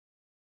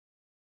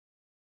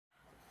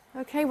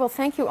Okay, well,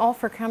 thank you all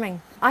for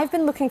coming. I've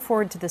been looking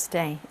forward to this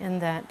day in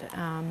that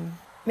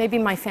maybe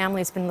my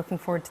family's been looking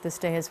forward to this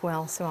day as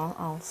well, so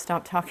I'll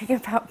stop talking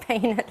about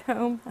pain at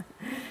home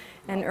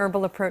and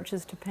herbal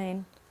approaches to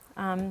pain.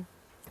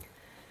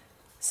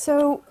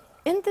 So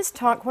in this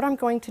talk, what I'm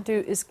going to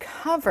do is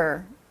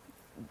cover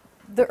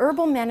the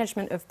herbal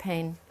management of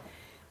pain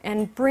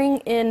and bring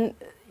in,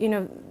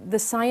 the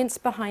science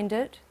behind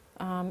it.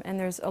 And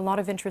there's a lot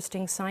of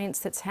interesting science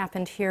that's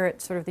happened here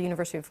at sort of the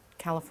University of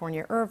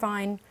California,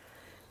 Irvine,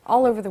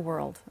 all over the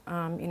world.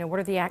 What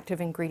are the active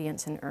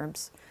ingredients in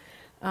herbs?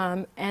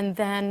 And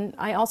then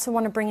I also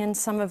want to bring in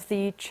some of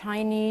the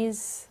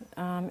Chinese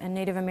and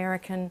Native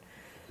American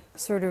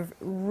sort of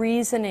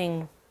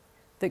reasoning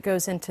that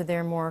goes into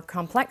their more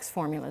complex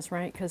formulas,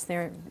 right? Because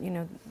they're,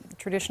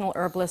 traditional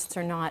herbalists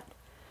are not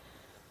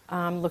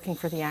looking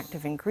for the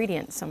active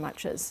ingredients so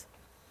much as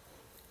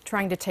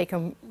trying to take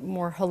a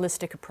more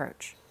holistic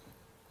approach.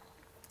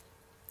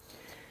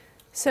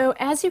 So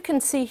as you can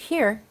see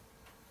here,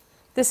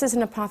 this is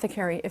an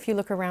apothecary. If you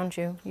look around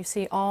you, you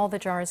see all the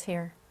jars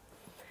here.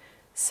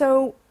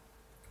 So,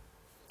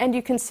 and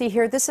you can see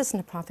here, this is an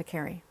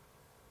apothecary.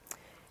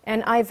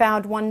 And I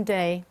vowed one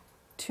day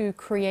to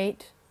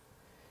create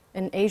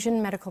an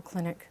Asian medical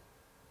clinic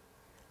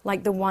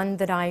like the one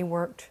that I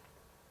worked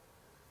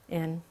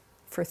in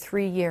for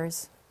 3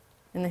 years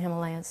in the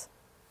Himalayas.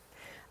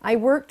 I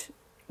worked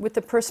with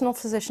the personal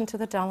physician to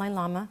the Dalai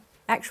Lama,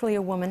 actually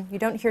a woman. You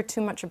don't hear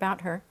too much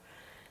about her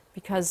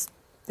because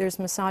there's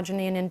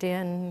misogyny in India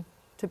and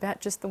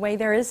Tibet just the way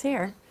there is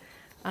here.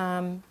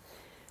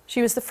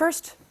 She was the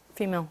first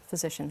female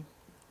physician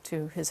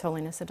to His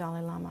Holiness the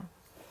Dalai Lama.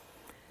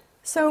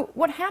 So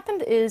what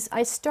happened is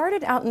I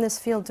started out in this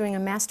field doing a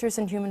master's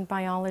in human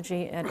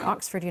biology at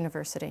Oxford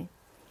University.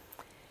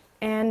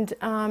 And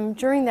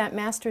during that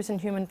master's in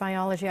human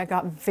biology, I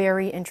got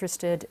very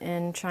interested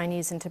in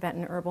Chinese and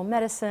Tibetan herbal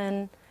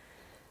medicine.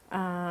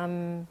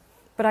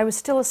 But I was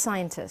still a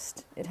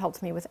scientist. It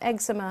helped me with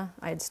eczema.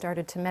 I had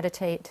started to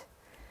meditate.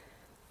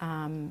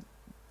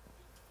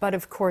 But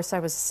of course, I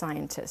was a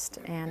scientist.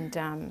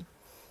 And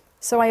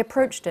so I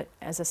approached it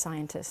as a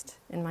scientist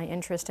in my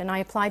interest. And I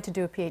applied to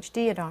do a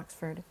PhD at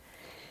Oxford.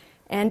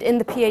 And in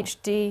the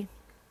PhD,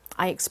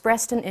 I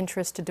expressed an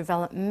interest to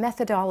develop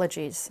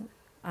methodologies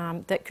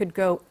that could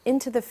go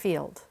into the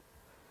field,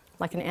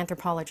 like an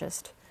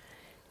anthropologist,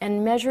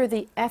 and measure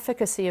the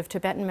efficacy of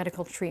Tibetan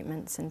medical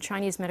treatments and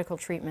Chinese medical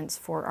treatments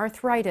for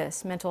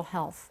arthritis, mental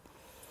health.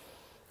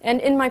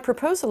 And in my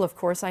proposal, of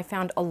course, I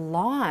found a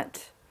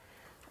lot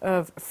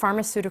of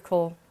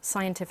pharmaceutical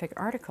scientific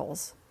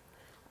articles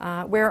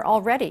where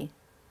already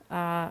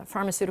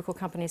pharmaceutical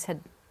companies had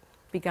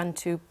begun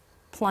to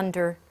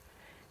plunder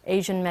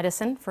Asian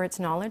medicine for its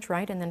knowledge,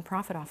 right, and then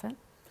profit off it.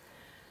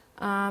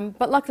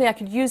 But luckily, I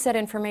could use that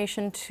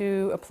information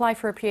to apply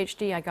for a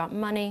PhD. I got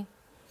money.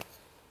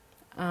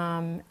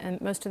 And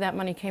most of that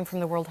money came from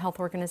the World Health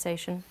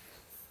Organization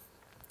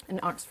in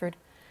Oxford.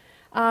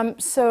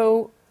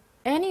 So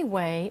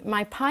anyway,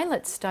 my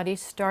pilot study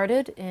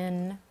started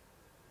in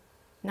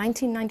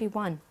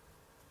 1991.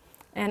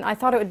 And I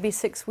thought it would be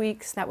 6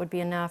 weeks. That would be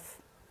enough.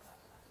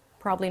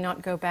 Probably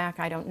not go back,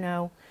 I don't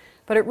know.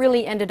 But it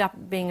really ended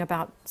up being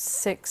about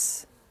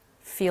 6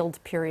 field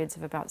periods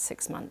of about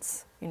 6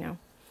 months,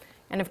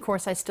 And of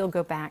course, I still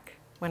go back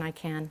when I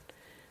can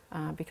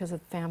because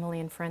of family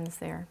and friends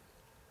there,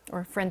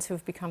 or friends who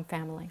have become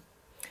family.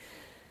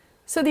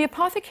 So the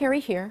apothecary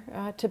here,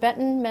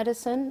 Tibetan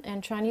medicine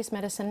and Chinese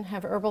medicine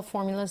have herbal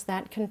formulas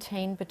that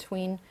contain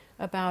between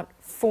about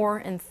 4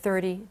 and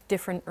 30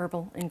 different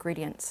herbal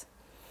ingredients.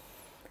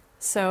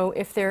 So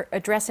if they're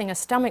addressing a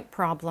stomach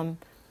problem,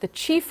 the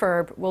chief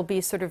herb will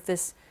be sort of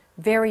this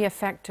very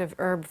effective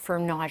herb for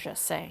nausea,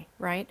 say,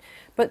 right?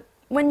 But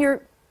when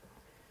you're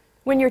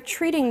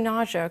treating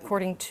nausea,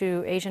 according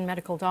to Asian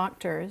medical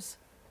doctors,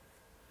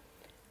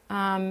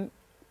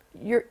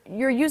 you're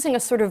using a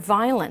sort of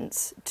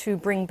violence to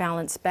bring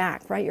balance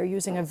back, right? You're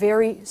using a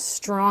very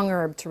strong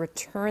herb to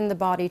return the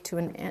body to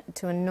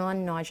a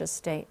non-nausea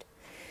state.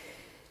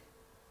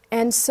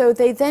 And so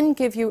they then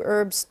give you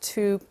herbs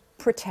to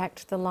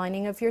protect the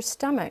lining of your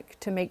stomach,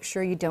 to make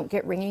sure you don't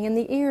get ringing in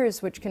the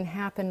ears, which can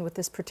happen with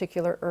this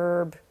particular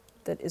herb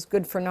that is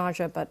good for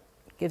nausea but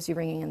gives you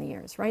ringing in the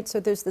ears, right? So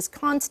there's this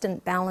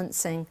constant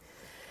balancing.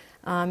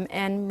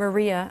 And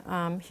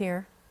Maria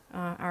here,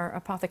 our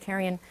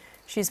apothecarian,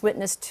 she's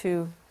witness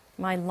to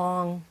my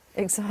long,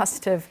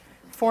 exhaustive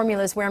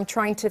formulas where I'm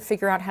trying to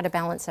figure out how to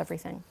balance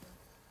everything.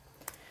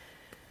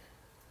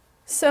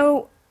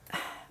 So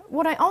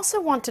what I also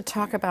want to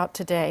talk about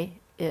today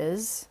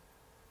is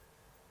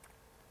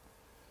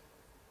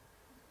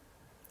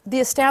the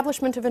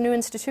establishment of a new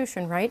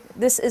institution, right?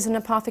 This is an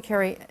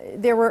apothecary.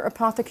 There were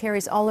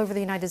apothecaries all over the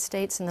United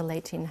States in the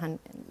late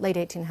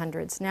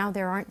 1800s. Now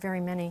there aren't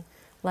very many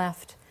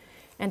left.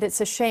 And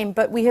it's a shame,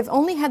 but we have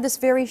only had this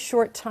very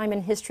short time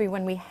in history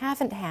when we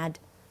haven't had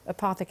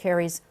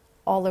apothecaries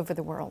all over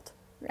the world.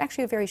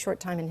 Actually a very short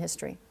time in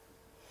history.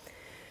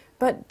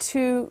 But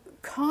to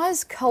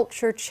cause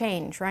culture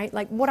change, right?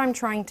 Like what I'm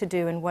trying to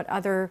do and what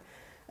other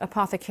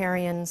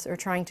apothecarians are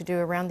trying to do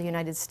around the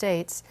United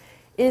States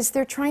is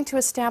they're trying to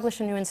establish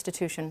a new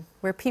institution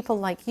where people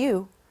like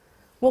you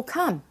will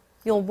come.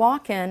 You'll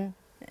walk in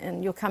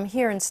and you'll come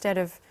here instead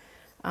of,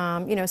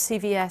 you know,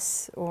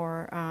 CVS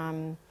or,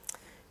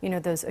 you know,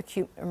 those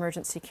acute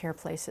emergency care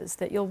places,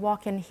 that you'll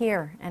walk in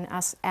here and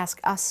ask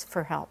us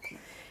for help.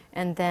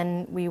 And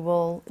then we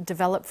will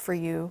develop for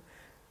you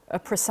a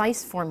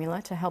precise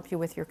formula to help you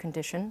with your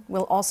condition.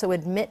 We'll also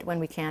admit when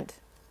we can't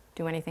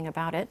do anything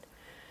about it.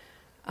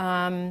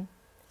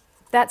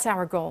 That's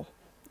our goal,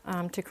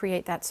 to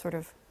create that sort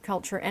of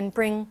culture and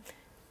bring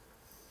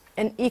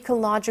an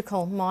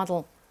ecological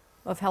model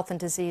of health and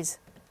disease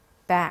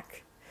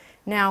back.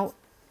 Now,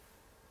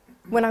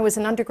 when I was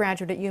an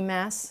undergraduate at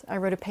UMass, I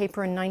wrote a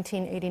paper in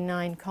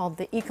 1989 called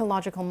The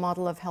Ecological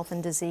Model of Health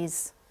and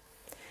Disease.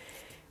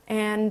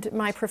 And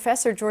my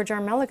professor, George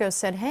Armelago,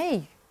 said,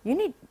 hey,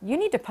 you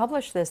need to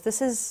publish this.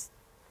 This is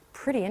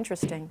pretty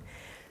interesting.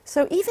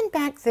 So even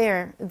back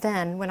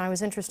then, when I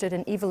was interested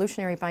in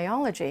evolutionary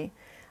biology,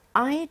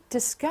 I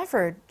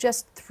discovered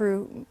just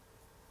through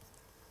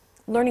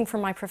learning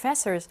from my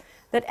professors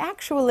that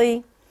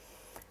actually,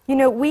 you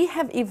know, we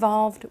have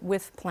evolved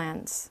with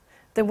plants.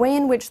 The way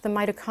in which the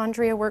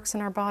mitochondria works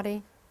in our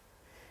body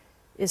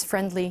is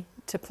friendly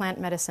to plant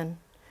medicine.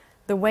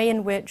 The way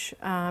in which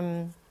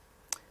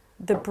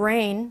the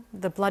brain,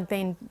 the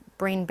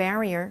blood-brain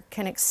barrier,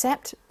 can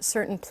accept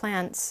certain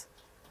plants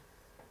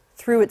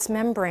through its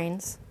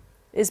membranes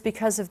is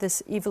because of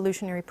this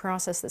evolutionary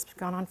process that's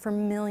gone on for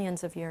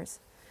millions of years.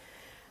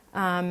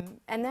 And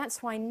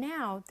that's why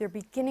now they're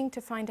beginning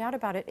to find out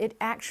about it. It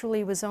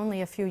actually was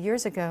only a few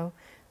years ago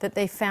that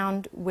they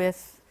found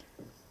with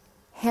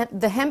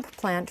the hemp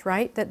plant,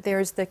 right, that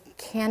there's the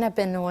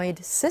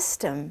cannabinoid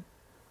system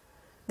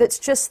that's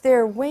just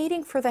there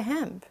waiting for the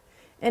hemp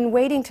and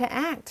waiting to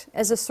act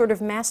as a sort of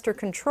master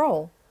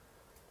control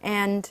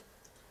and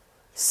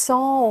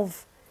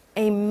solve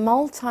a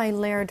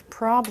multi-layered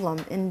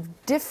problem in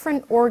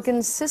different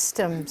organ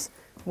systems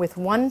with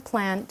one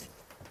plant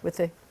with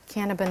a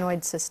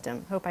cannabinoid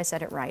system. Hope I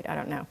said it right, I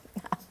don't know.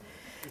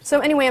 So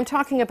anyway, I'm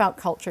talking about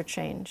culture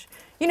change.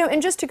 You know,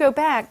 and just to go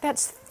back,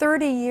 that's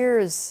 30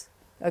 years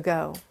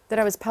ago that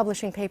I was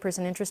publishing papers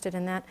and interested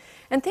in that.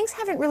 And things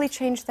haven't really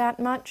changed that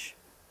much,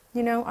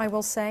 you know, I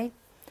will say.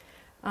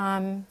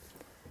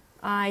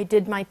 I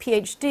did my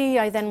PhD.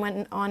 I then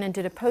went on and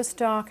did a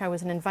postdoc. I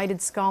was an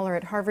invited scholar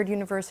at Harvard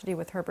University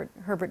with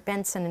Herbert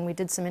Benson, and we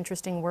did some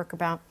interesting work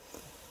about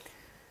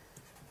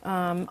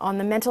on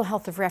the mental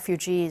health of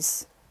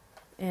refugees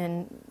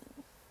in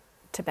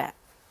Tibet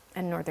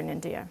and northern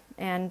India,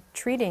 and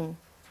treating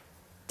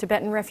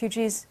Tibetan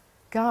refugees,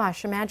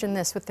 gosh, imagine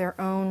this, with their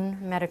own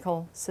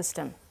medical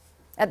system.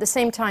 At the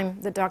same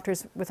time that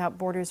Doctors Without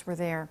Borders were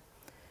there,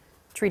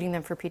 treating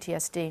them for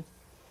PTSD,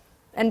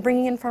 and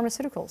bringing in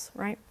pharmaceuticals,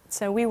 right?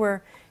 So we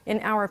were, in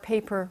our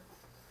paper,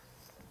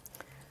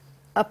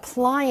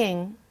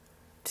 applying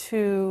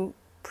to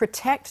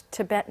protect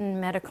Tibetan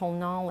medical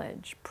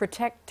knowledge,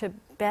 protect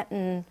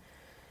Tibetan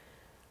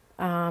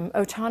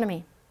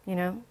autonomy, you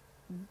know,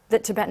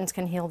 that Tibetans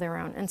can heal their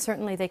own, and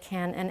certainly they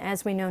can. And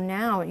as we know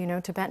now, you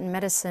know, Tibetan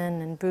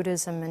medicine and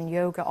Buddhism and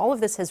yoga, all of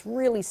this has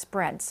really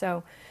spread.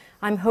 So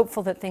I'm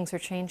hopeful that things are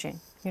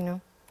changing, you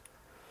know.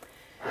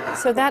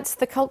 So that's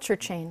the culture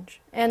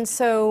change. And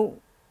so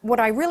what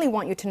I really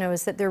want you to know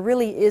is that there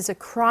really is a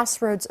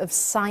crossroads of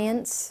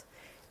science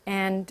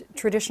and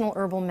traditional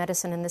herbal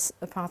medicine in this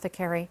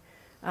apothecary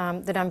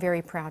that I'm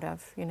very proud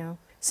of, you know.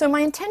 So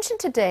my intention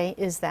today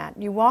is that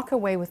you walk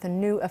away with a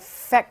new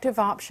effective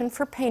option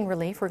for pain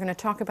relief. We're going to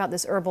talk about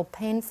this herbal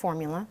pain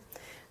formula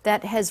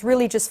that has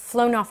really just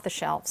flown off the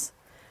shelves.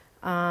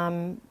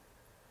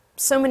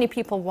 So many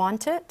people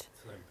want it.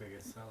 It's our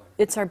biggest seller.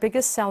 It's our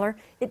biggest seller.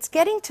 It's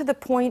getting to the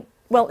point,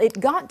 well, it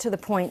got to the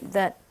point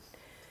that,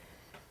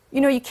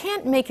 you know, you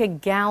can't make a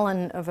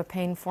gallon of a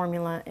pain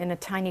formula in a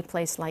tiny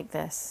place like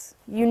this.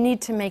 You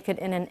need to make it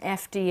in an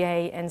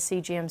FDA and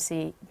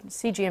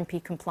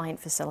CGMP compliant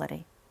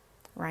facility.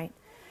 Right?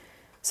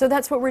 So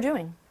that's what we're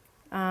doing.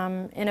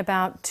 In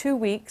about 2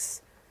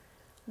 weeks,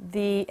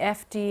 the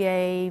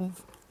FDA,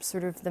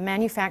 sort of the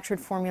manufactured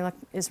formula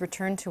is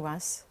returned to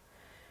us,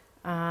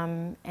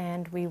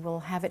 and we will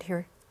have it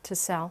here to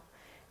sell.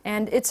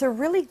 And it's a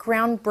really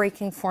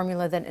groundbreaking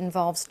formula that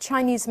involves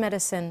Chinese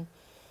medicine,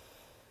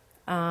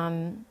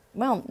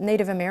 well,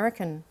 Native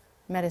American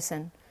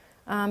medicine,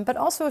 but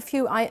also a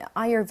few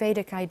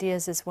Ayurvedic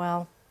ideas as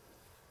well.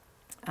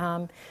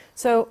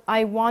 So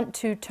I want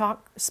to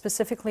talk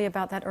specifically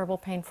about that herbal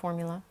pain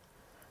formula,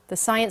 the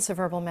science of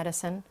herbal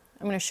medicine.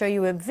 I'm going to show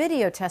you a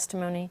video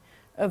testimony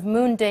of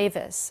Moon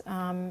Davis,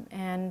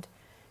 and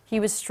he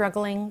was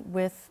struggling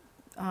with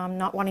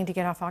not wanting to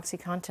get off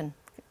OxyContin,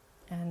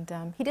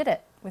 and he did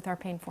it with our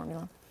pain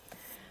formula.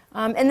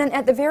 And then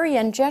at the very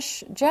end,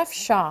 Jeff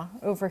Shaw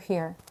over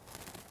here.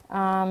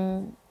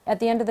 At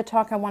the end of the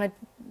talk, I wanted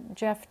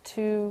Jeff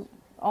to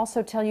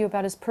also tell you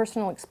about his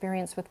personal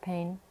experience with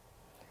pain.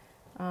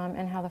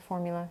 And how the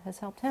formula has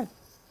helped him.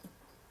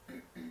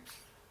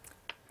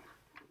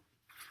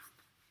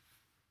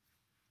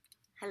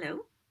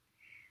 Hello,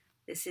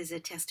 This is a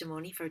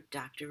testimony for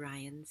Dr.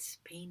 Ryan's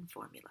pain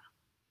formula.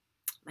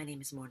 My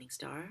name is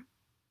Morningstar.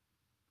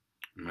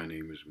 My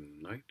name is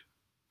Moonlight.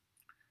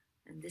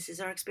 And this is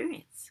our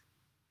experience.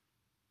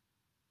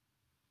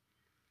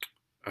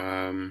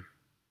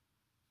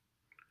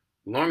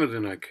 Longer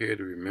than I care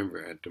to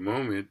remember at the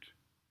moment,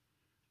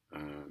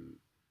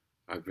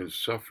 I've been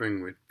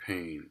suffering with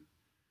pain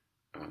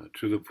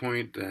to the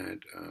point that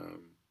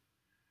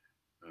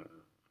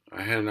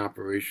I had an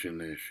operation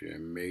last year, a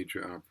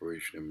major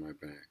operation in my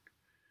back.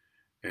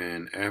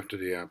 And after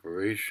the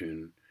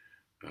operation,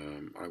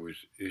 I was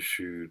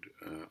issued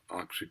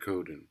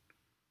oxycodone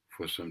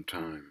for some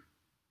time,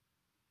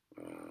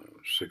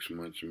 6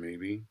 months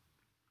maybe.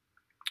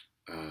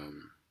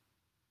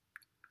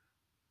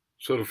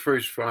 So the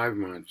first 5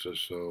 months or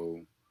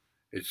so,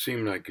 it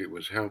seemed like it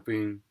was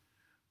helping,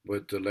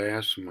 but the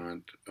last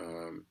month,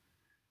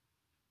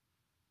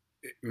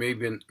 it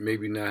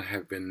maybe not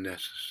have been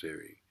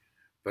necessary,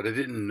 but I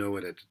didn't know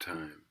it at the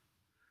time.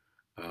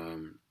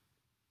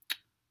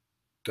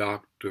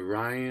 Dr.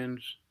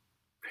 Ryan's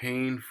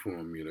pain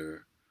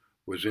formula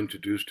was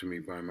introduced to me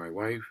by my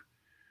wife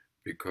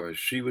because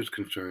she was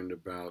concerned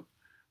about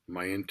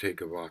my intake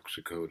of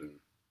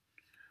oxycodone.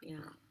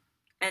 Yeah.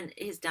 And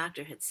his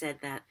doctor had said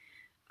that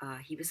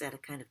he was at a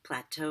kind of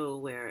plateau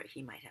where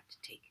he might have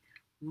to take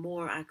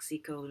more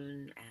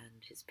oxycodone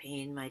and his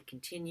pain might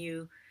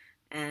continue.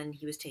 And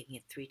he was taking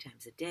it 3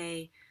 times a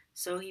day.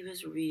 So he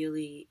was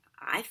really,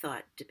 I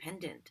thought,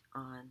 dependent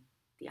on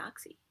the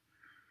oxy.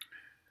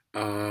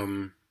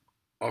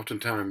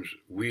 Oftentimes,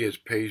 we as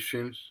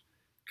patients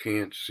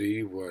can't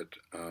see what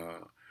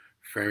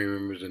family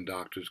members and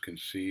doctors can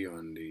see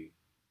on the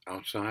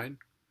outside.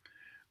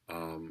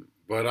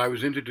 But I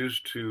was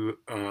introduced to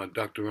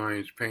Dr.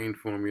 Ryan's pain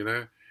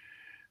formula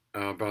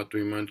about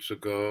 3 months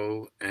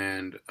ago,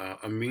 and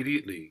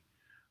immediately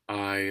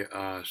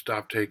I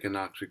stopped taking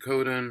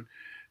oxycodone,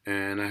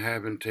 and I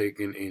haven't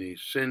taken any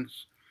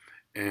since.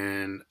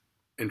 And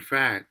in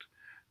fact,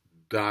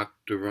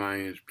 Dr.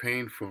 Ryan's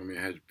pain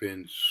formula has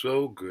been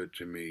so good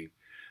to me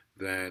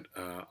that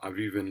I've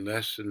even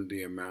lessened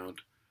the amount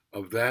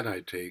of that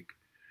I take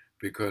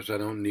because I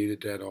don't need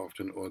it that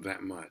often or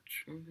that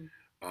much.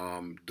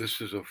 Mm-hmm. This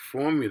is a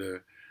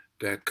formula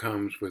that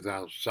comes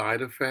without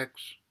side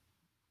effects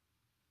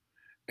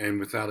and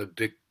without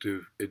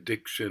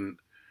addiction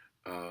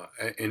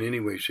in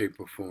any way, shape,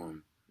 or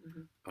form.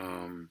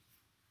 Mm-hmm.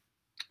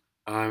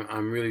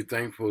 I'm really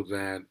thankful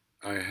that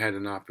I had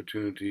an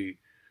opportunity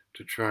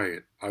to try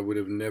it. I would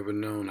have never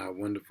known how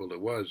wonderful it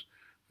was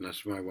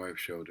unless my wife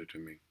showed it to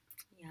me.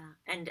 Yeah,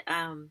 and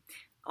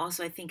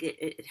also I think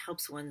it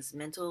helps one's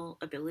mental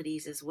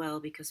abilities as well,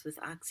 because with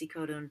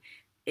oxycodone,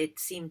 it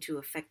seemed to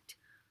affect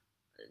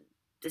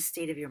the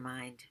state of your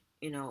mind.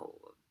 You know,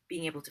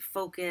 being able to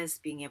focus,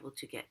 being able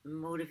to get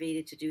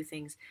motivated to do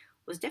things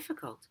was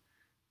difficult.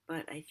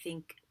 But I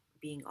think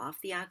being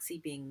off the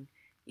oxy,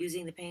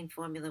 using the pain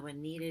formula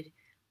when needed,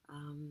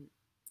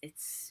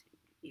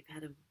 you've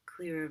had a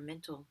clearer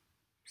mental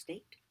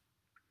state.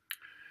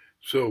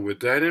 So with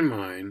that in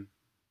mind,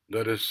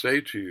 let us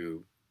say to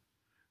you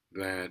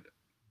that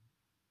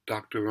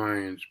Dr.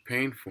 Ryan's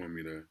pain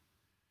formula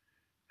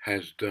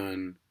has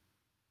done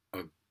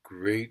a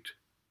great,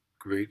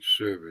 great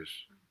service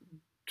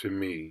to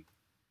me,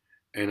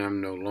 and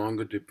I'm no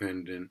longer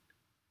dependent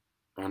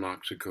on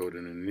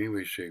oxycodone in any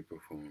way, shape, or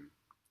form.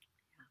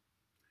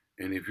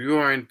 Yeah. And if you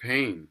are in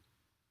pain,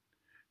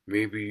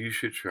 maybe you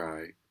should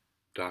try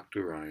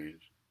Dr.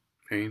 Ryan's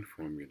pain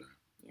formula.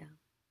 Yeah.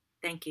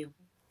 Thank you.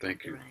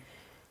 Thank you. Ryan.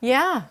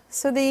 Yeah,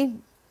 so the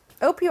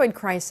opioid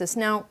crisis.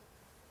 Now,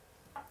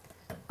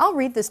 I'll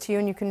read this to you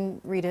and you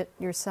can read it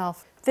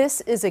yourself. This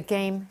is a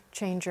game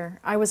changer.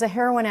 I was a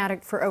heroin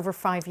addict for over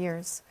 5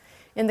 years.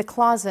 In the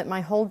closet,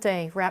 my whole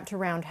day wrapped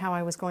around how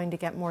I was going to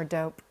get more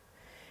dope.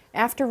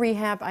 After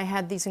rehab, I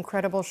had these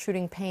incredible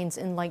shooting pains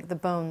in like the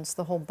bones,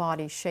 the whole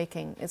body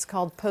shaking. It's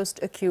called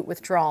post-acute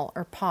withdrawal,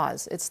 or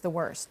PAWS. It's the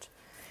worst.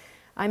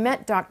 I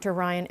met Dr.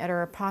 Ryan at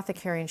her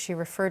apothecary and she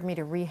referred me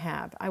to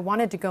rehab. I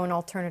wanted to go an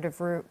alternative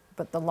route,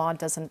 but the law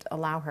doesn't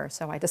allow her,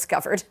 so I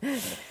discovered.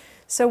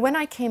 So when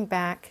I came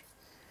back,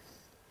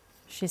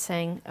 she's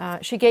saying,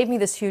 she gave me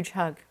this huge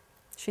hug.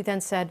 She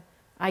then said,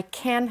 I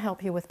can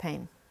help you with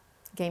pain.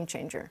 Game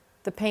changer.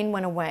 The pain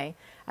went away.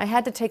 I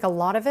had to take a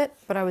lot of it,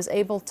 but I was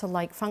able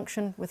to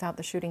function without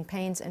the shooting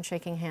pains and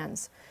shaking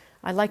hands.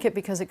 I like it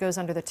because it goes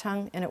under the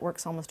tongue and it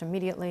works almost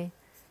immediately.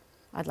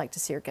 I'd like to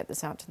see her get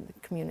this out to the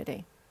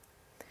community.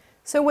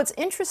 So what's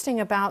interesting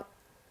about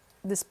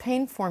this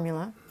pain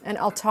formula, and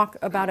I'll talk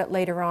about it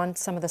later on,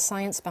 some of the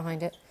science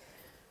behind it,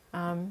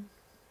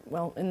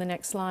 well, in the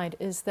next slide,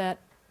 is that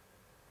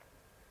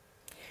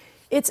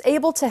it's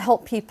able to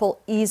help people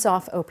ease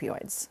off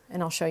opioids,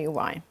 and I'll show you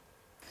why.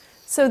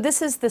 So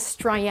this is the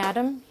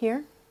striatum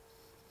here,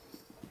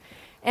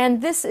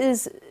 and this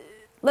is,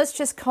 let's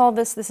just call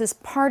this is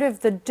part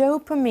of the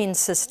dopamine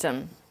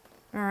system,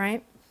 all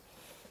right?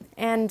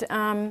 And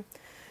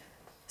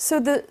so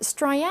the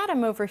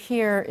striatum over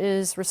here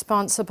is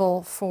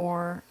responsible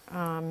for,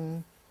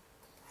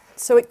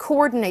 so it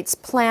coordinates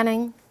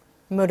planning,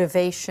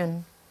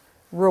 motivation,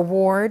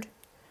 reward.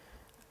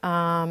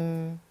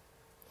 It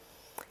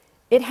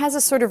has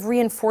a sort of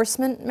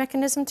reinforcement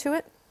mechanism to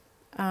it.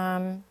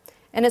 And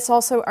it's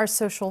also our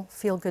social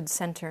feel-good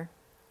center.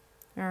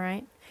 All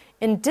right?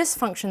 In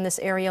dysfunction, this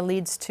area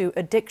leads to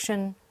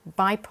addiction,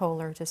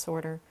 bipolar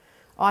disorder,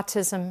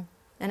 autism,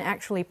 and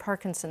actually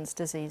Parkinson's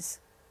disease.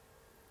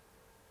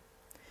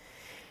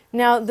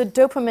 Now, the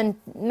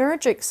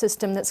dopaminergic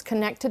system that's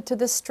connected to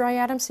this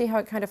striatum, see how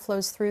it kind of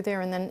flows through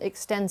there and then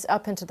extends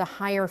up into the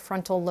higher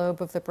frontal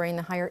lobe of the brain,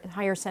 the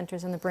higher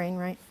centers in the brain,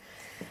 right?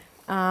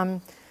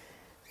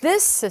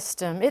 This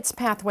system, its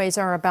pathways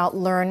are about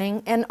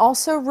learning and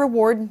also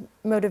reward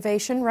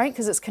motivation, right?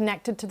 Because it's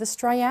connected to the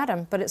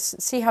striatum, but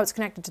see how it's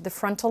connected to the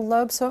frontal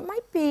lobe? So it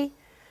might be,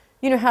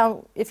 you know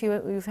how if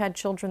you've had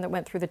children that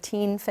went through the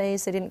teen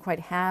phase, they didn't quite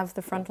have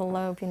the frontal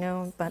lobe, you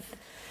know, but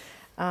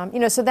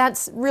so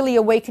that's really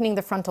awakening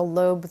the frontal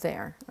lobe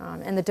there.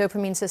 And the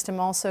dopamine system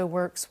also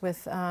works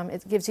with,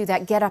 it gives you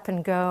that get up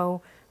and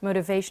go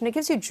motivation. It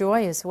gives you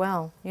joy as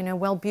well. You know,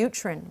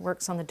 Wellbutrin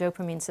works on the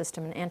dopamine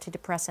system, an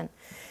antidepressant.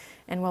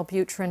 And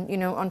Wellbutrin, you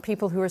know, on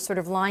people who are sort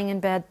of lying in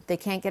bed, they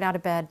can't get out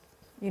of bed,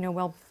 you know,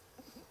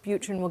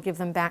 Wellbutrin will give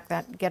them back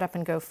that get up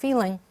and go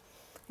feeling,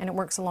 and it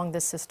works along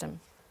this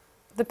system.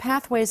 The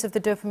pathways of the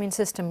dopamine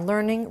system: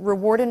 learning,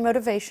 reward and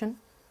motivation,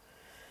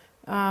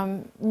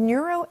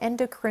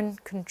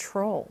 neuroendocrine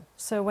control.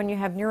 So when you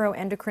have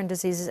neuroendocrine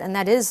diseases, and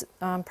that is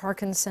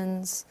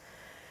Parkinson's,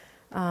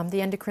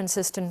 the endocrine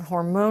system,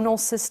 hormonal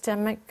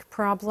systemic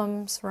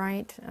problems,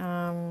 right?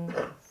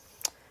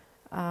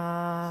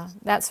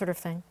 That sort of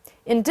thing.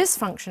 In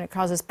dysfunction, it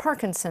causes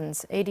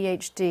Parkinson's,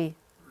 ADHD,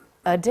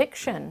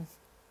 addiction,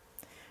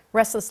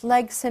 restless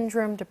leg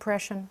syndrome,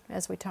 depression,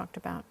 as we talked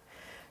about.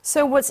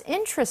 So what's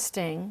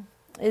interesting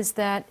is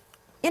that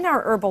in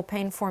our herbal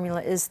pain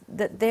formula is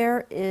that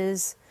there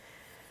is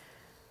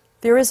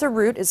a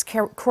root, it's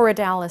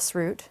Corydalis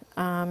root,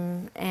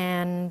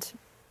 and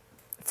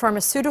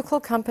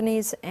pharmaceutical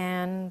companies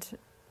and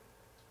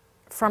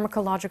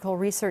pharmacological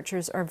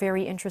researchers are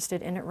very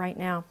interested in it right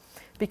now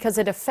because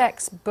it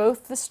affects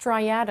both the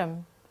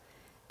striatum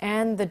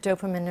and the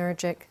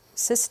dopaminergic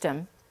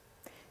system.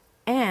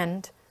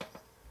 And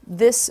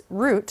this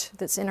root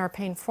that's in our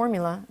pain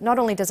formula, not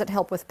only does it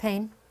help with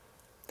pain,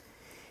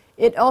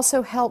 it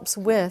also helps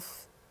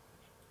with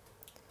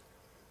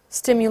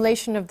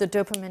stimulation of the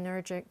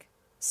dopaminergic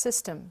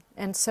system.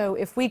 And so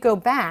if we go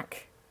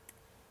back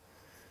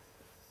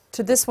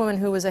to this woman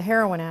who was a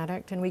heroin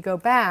addict, and we go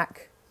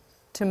back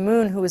to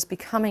Moon, who is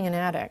becoming an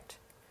addict,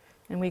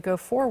 and we go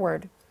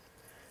forward,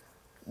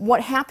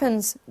 what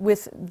happens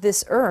with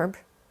this herb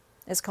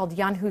is called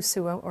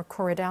Yanhu-Suo or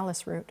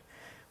Corydalis root.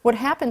 What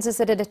happens is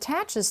that it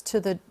attaches to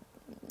the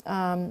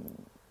part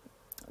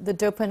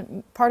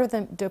of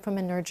the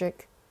dopaminergic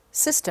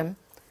system.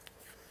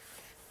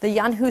 The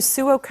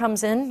Yanhu-Suo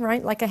comes in,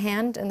 right, like a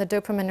hand, and the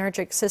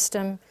dopaminergic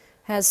system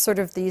has sort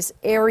of these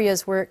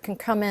areas where it can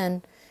come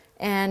in,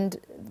 and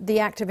the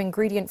active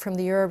ingredient from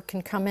the herb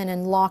can come in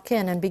and lock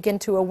in and begin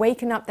to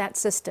awaken up that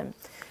system.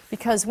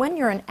 Because when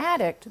you're an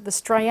addict, the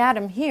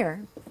striatum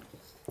here,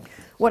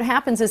 what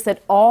happens is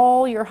that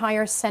all your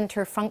higher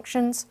center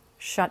functions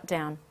shut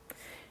down.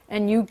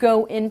 And you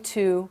go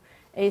into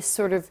a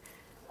sort of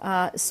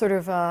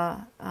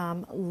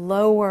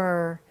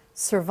lower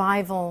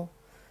survival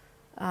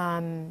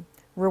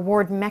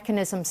reward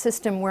mechanism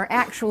system where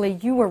actually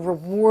you are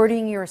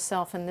rewarding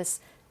yourself in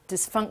this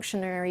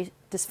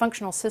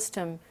dysfunctional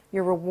system.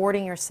 You're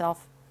rewarding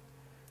yourself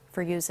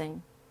for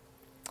using.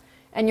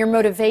 And your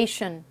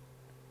motivation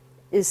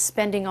is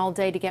spending all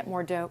day to get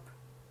more dope.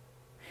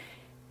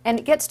 And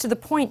it gets to the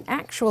point,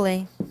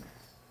 actually,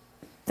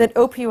 that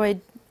opioid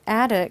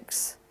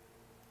addicts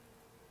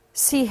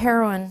see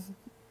heroin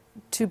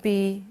to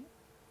be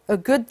a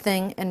good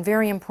thing and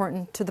very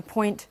important, to the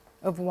point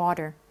of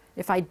water.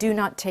 If I do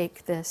not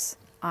take this,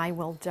 I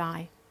will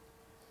die.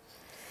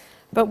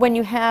 But when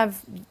you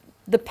have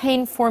the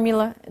pain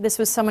formula, this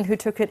was someone who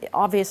took it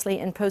obviously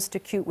in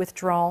post-acute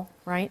withdrawal,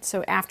 right?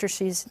 So after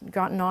she's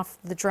gotten off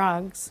the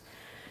drugs.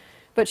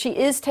 But she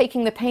is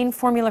taking the pain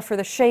formula for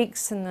the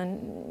shakes and the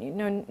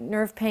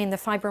nerve pain, the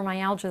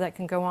fibromyalgia that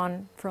can go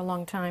on for a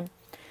long time.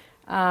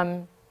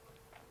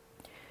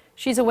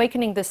 She's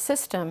awakening the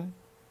system,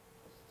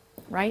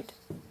 right?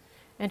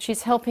 And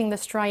she's helping the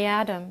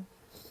striatum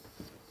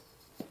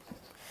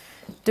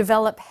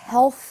develop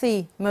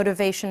healthy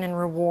motivation and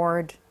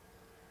reward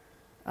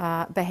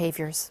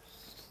behaviors.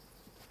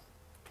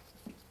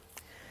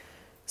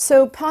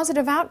 So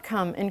positive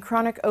outcome in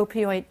chronic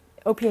opioid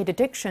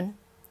addiction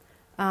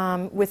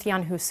with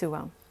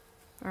Yanhu-Suo.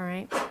 All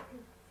right.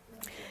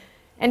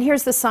 And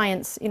here's the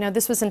science. You know,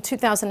 this was in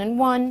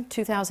 2001,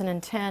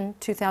 2010,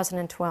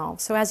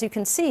 2012. So as you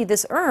can see,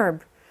 this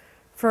herb,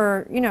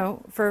 for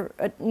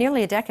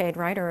nearly a decade,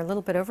 right, or a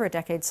little bit over a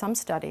decade, some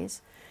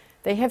studies,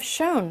 they have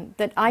shown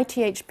that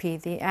ITHP,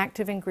 the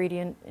active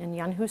ingredient in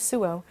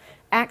Yanhu-Suo,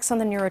 acts on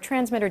the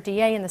neurotransmitter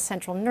DA in the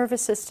central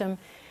nervous system,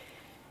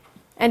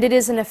 and it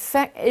is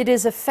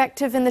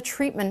effective in the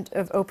treatment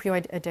of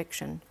opioid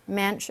addiction.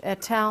 Manch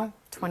et al.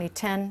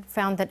 2010,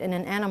 found that in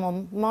an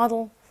animal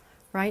model,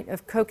 right,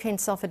 of cocaine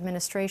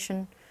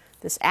self-administration,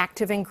 this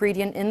active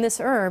ingredient in this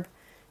herb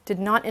did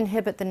not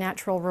inhibit the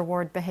natural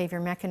reward behavior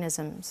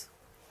mechanisms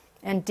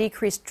and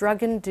decreased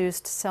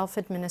drug-induced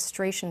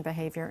self-administration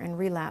behavior and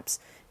relapse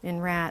in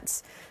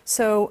rats.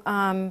 So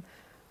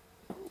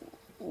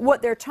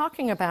what they're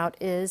talking about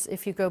is,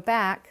 if you go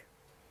back,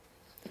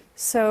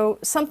 so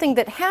something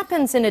that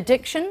happens in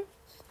addiction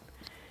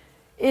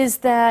is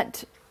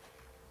that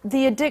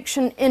the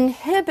addiction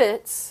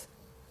inhibits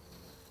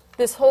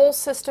this whole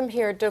system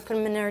here,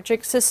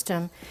 dopaminergic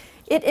system.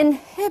 It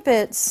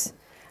inhibits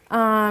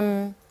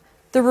and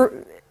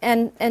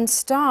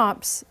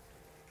stops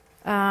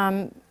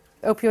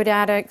opioid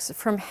addicts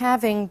from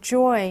having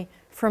joy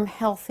from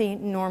healthy,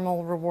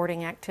 normal,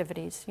 rewarding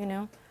activities, you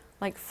know,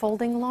 like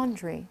folding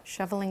laundry,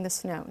 shoveling the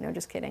snow. No,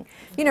 just kidding.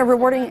 You know,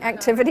 rewarding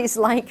activities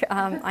like,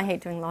 I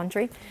hate doing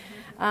laundry,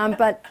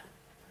 but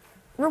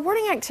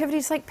rewarding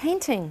activities like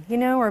painting, you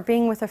know, or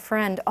being with a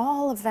friend,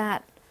 all of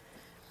that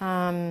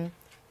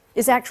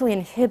is actually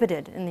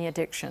inhibited in the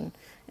addiction.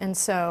 And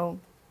so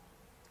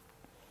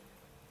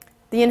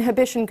the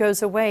inhibition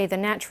goes away, the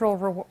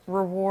natural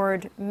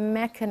reward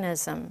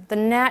mechanism. The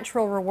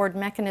natural reward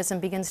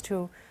mechanism begins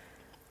to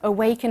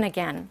awaken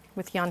again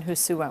with Yan Hu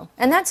Suo.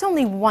 And that's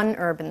only one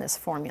herb in this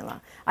formula.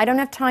 I don't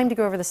have time to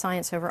go over the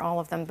science over all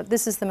of them, but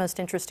this is the most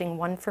interesting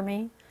one for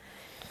me.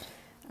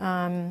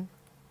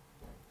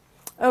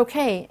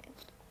 Okay,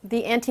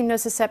 the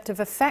anti-nociceptive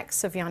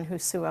effects of Yan Hu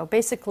Suo,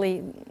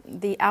 basically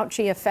the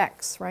ouchie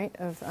effects, right,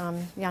 of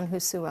Yan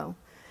Hu Suo.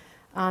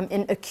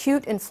 In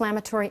acute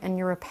inflammatory and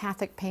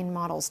neuropathic pain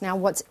models. Now,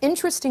 what's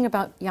interesting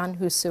about Yan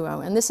Hu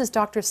Suo, and this is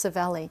Dr.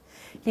 Savelli,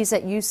 he's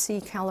at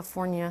UC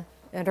California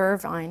at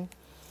Irvine,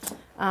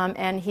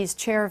 and he's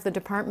chair of the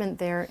department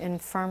there in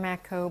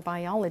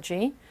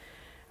pharmacobiology.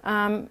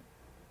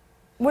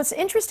 What's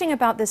interesting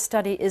about this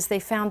study is they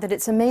found that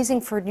it's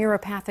amazing for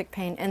neuropathic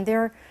pain, and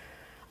there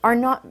are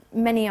not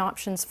many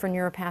options for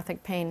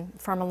neuropathic pain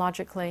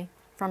pharmacologically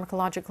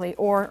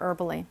or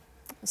herbally.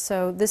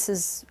 So this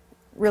is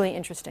really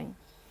interesting.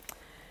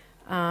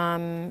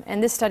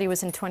 And this study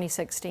was in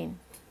 2016.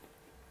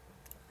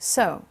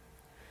 So,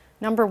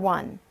 number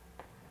one,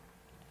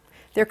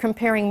 they're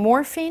comparing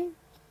morphine,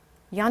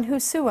 Yan Hu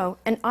Suo,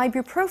 and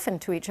ibuprofen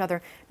to each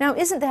other. Now,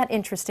 isn't that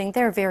interesting?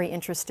 They're very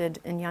interested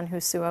in Yan Hu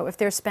Suo if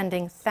they're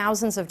spending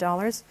thousands of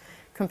dollars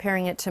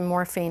comparing it to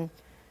morphine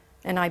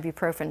and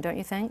ibuprofen, don't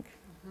you think?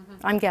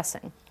 Mm-hmm. I'm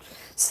guessing.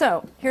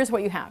 So, here's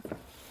what you have.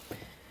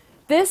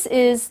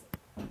 These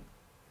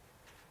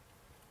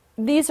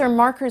are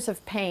markers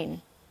of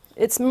pain.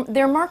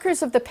 They're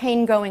markers of the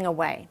pain going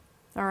away,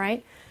 all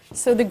right?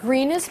 So the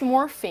green is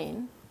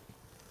morphine,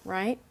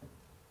 right?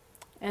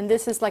 And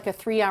this is like a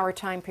 3-hour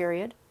time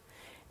period.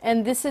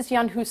 And this is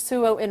Yan Hu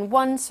Suo in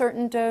one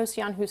certain dose,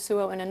 Yan Hu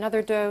Suo in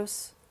another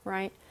dose,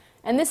 right?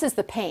 And this is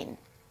the pain,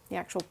 the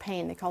actual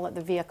pain. They call it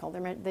the vehicle.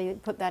 They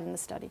put that in the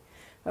study,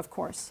 of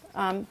course.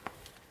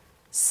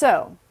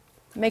 So,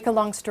 make a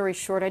long story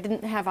short, I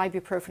didn't have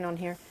ibuprofen on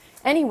here.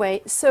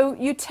 Anyway, so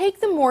you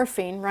take the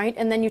morphine, right,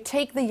 and then you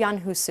take the Yan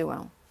Hu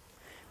Suo.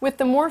 With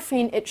the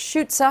morphine, it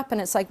shoots up and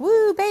it's like,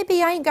 woo,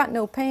 baby, I ain't got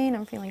no pain,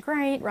 I'm feeling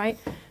great, right?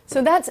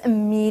 So that's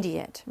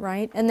immediate,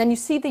 right? And then you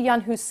see the Yan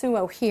Hu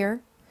Suo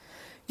here.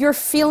 You're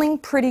feeling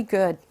pretty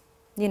good,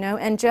 you know,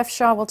 and Jeff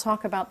Shaw will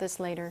talk about this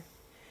later.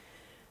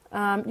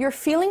 You're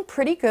feeling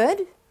pretty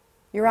good.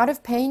 You're out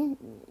of pain.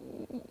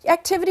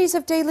 Activities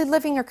of daily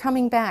living are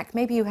coming back.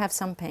 Maybe you have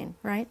some pain,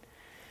 right?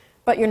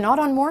 But you're not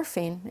on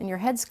morphine and your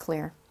head's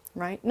clear.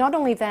 Right? Not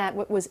only that,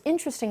 what was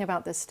interesting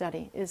about this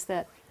study is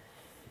that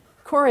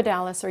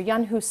Coriodalis, or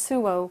Yan Hu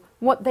Suo,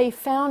 what they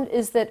found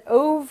is that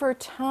over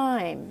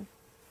time,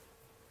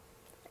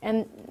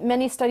 and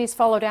many studies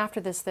followed after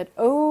this, that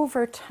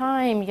over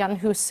time, Yan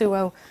Hu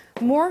Suo,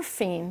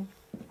 morphine,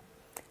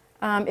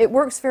 it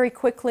works very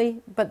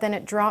quickly, but then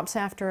it drops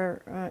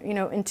after, you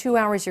know, in 2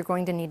 hours you're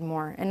going to need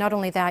more. And not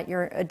only that,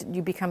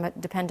 you become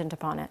dependent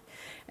upon it.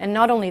 And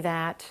not only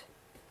that,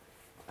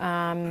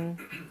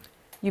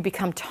 you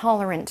become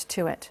tolerant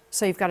to it.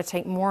 So you've got to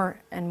take more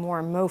and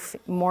more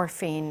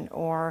morphine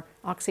or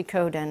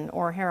oxycodone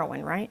or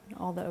heroin, right?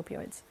 All the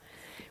opioids.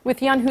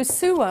 With Yan Hu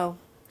Suo,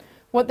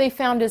 what they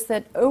found is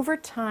that over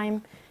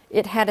time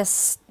it had a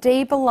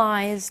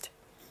stabilized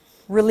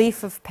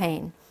relief of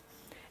pain.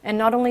 And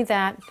not only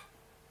that,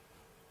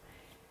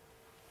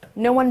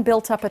 no one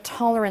built up a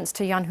tolerance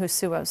to Yan Hu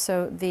Suo.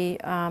 So the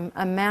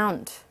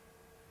amount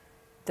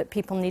that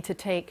people need to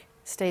take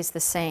stays the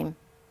same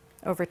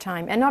over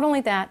time. And not only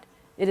that,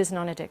 it is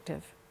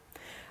non-addictive.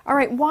 All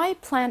right, why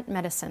plant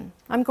medicine?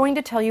 I'm going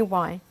to tell you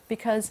why.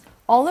 Because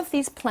all of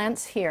these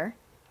plants here,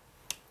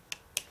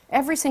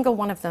 every single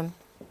one of them,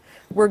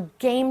 were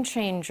game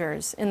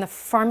changers in the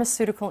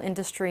pharmaceutical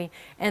industry,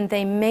 and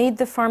they made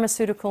the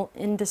pharmaceutical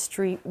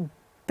industry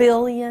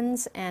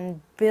billions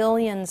and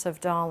billions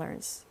of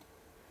dollars.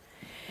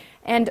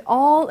 And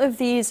all of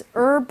these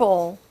herbs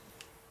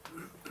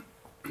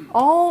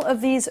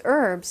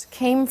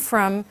came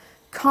from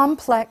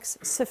complex,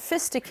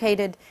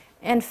 sophisticated,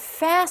 and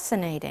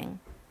fascinating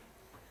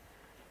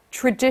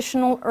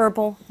traditional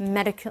herbal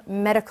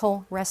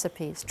medical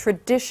recipes,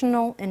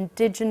 traditional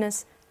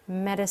indigenous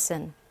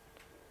medicine,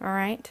 all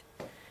right?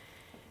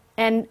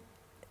 And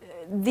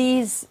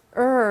these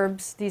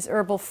herbs, these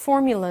herbal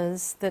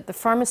formulas that the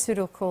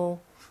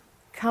pharmaceutical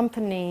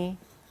company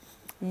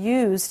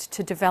used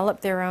to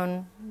develop their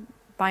own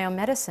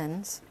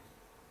biomedicines,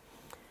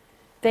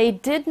 they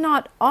did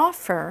not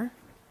offer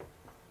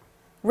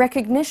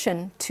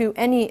recognition to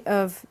any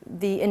of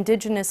the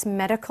indigenous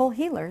medical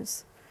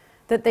healers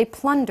that they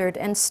plundered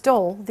and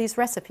stole these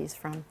recipes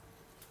from.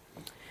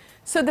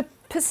 So the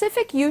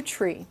Pacific yew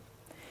tree,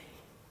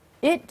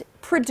 it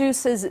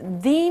produces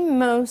the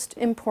most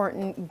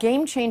important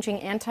game-changing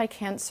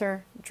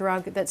anti-cancer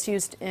drug that's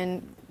used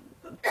in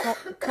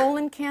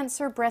colon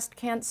cancer, breast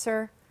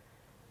cancer,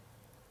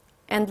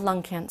 and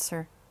lung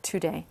cancer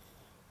today.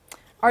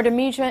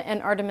 Artemisia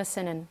and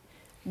artemisinin,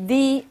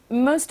 the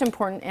most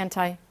important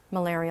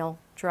anti-malarial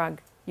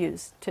drug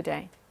used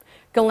today.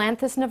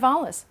 Galanthus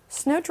nivalis,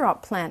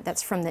 snowdrop plant,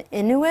 that's from the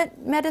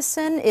Inuit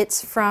medicine,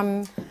 it's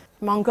from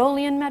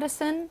Mongolian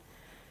medicine.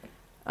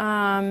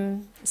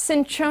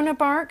 Cinchona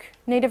bark,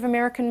 Native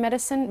American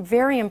medicine,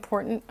 very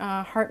important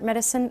heart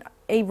medicine,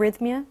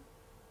 arrhythmia.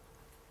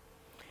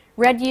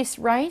 Red yeast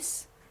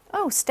rice,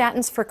 oh,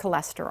 statins for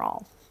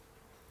cholesterol.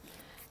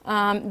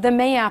 The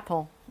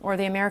mayapple, or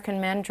the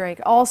American mandrake,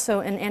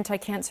 also an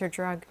anti-cancer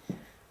drug.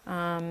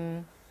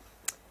 And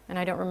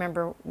I don't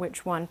remember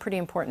which one, pretty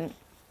important.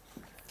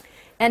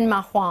 And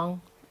mahuang,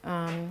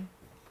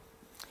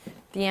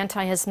 the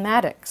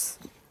anti-asthmatics.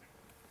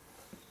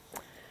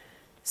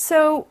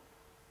 So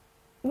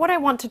what I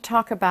want to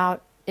talk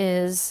about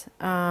is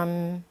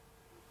the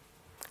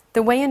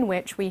way in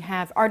which we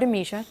have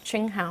Artemisia,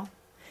 Qinghao,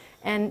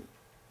 and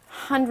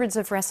hundreds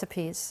of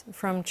recipes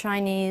from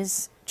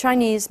Chinese,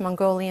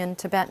 Mongolian,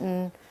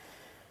 Tibetan,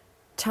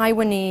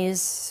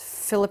 Taiwanese,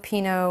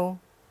 Filipino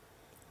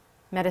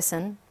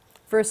medicine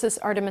versus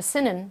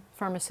artemisinin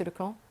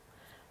pharmaceutical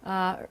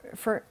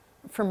for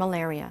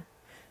malaria.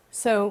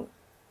 So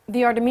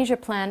the Artemisia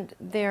plant,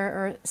 there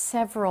are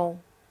several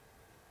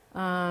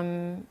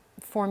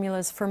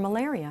formulas for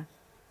malaria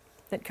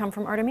that come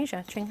from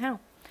Artemisia, Qinghao.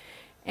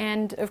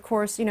 And of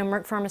course, you know,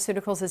 Merck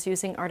Pharmaceuticals is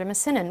using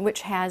artemisinin,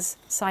 which has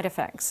side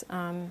effects.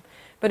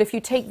 But if you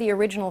take the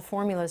original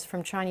formulas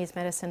from Chinese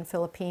medicine,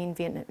 Philippine,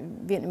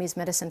 Vietnamese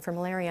medicine for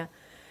malaria,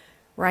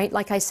 right,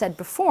 like I said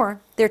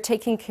before, they're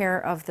taking care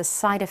of the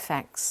side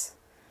effects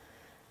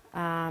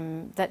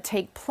that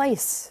take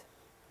place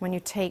when you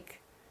take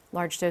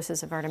large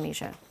doses of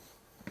Artemisia.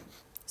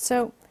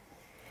 So,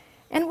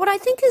 and what I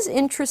think is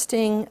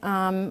interesting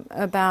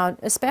about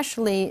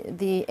especially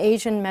the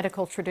Asian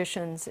medical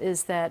traditions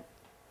is that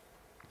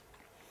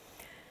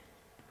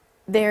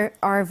they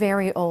are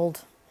very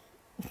old.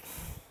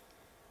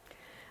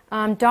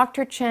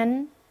 Dr.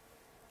 Chen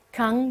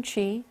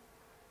Kangqi,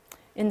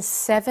 in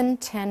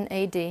 710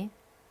 AD, in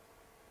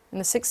the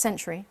 6th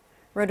century,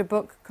 wrote a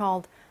book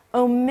called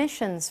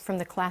Omissions from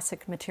the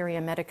Classic Materia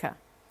Medica.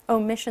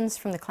 Omissions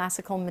from the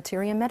Classical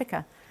Materia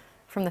Medica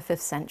from the 5th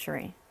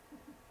century.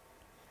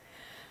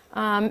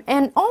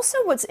 And also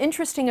what's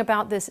interesting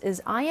about this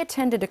is I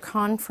attended a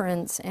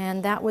conference,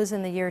 and that was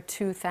in the year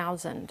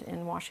 2000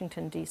 in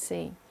Washington,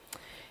 D.C.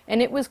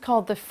 And it was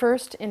called the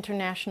First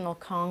International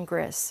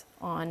Congress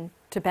on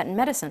Tibetan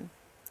Medicine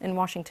in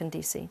Washington,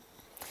 D.C.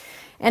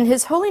 And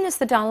His Holiness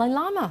the Dalai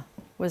Lama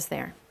was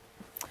there.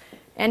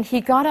 And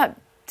he got up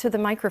to the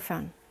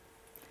microphone.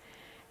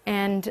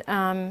 And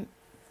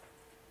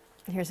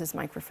here's his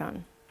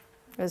microphone.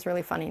 It was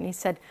really funny. And he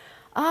said,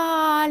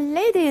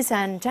 ladies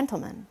and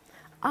gentlemen,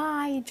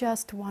 I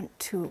just want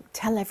to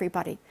tell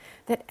everybody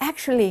that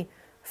actually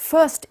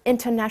First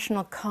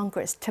International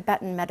Congress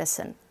Tibetan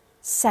Medicine,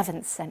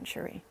 7th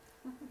century.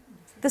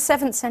 The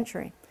 7th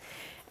century.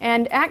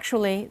 And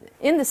actually,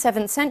 in the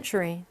 7th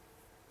century,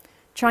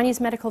 Chinese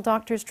medical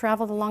doctors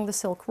traveled along the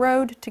Silk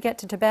Road to get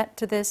to Tibet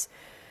to this.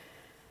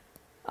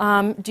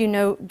 Do you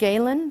know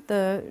Galen,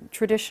 the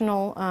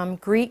traditional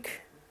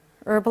Greek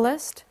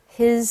herbalist?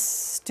 His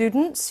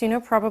students, you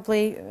know,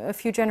 probably a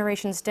few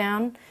generations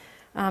down.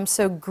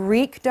 So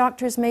Greek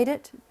doctors made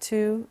it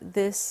to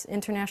this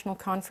international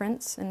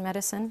conference in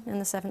medicine in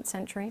the 7th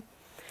century.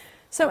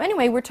 So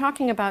anyway, we're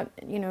talking about,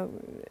 you know,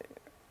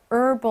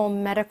 herbal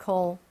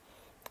medical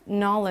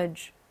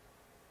knowledge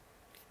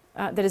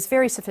that is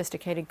very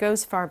sophisticated,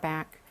 goes far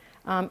back.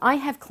 I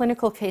have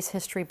clinical case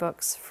history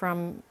books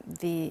from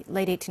the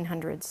late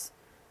 1800s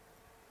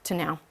to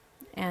now.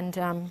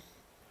 And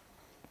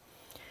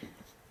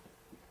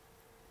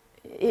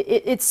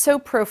it's so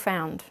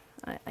profound.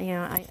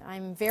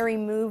 I'm very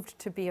moved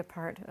to be a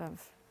part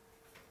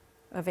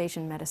of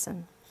Asian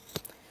medicine.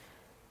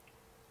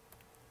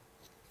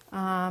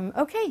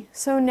 Okay,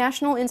 so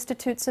National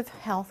Institutes of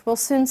Health. We'll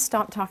soon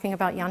stop talking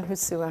about Yan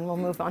Husu and we'll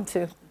move on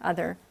to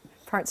other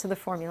parts of the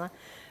formula.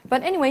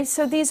 But anyway,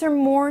 so these are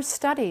more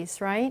studies,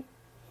 right?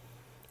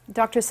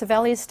 Dr.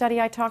 Savelli's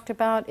study I talked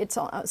about.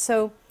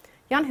 So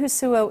Yan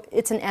Husuo,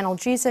 it's an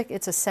analgesic,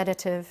 it's a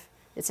sedative,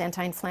 it's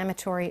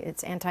anti-inflammatory,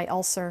 it's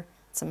anti-ulcer,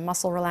 It's a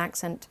muscle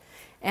relaxant,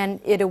 and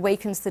it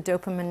awakens the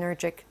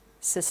dopaminergic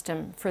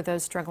system for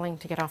those struggling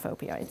to get off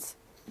opioids.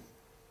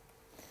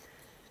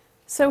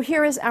 So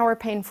here is our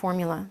pain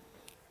formula.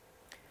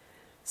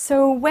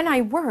 So when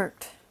I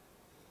worked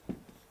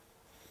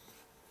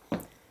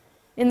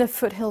in the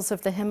foothills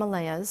of the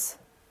Himalayas,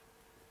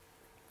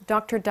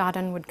 Dr.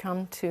 Dadhon would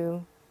come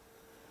to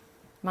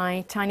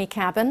my tiny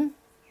cabin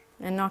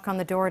and knock on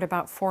the door at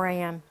about 4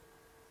 a.m.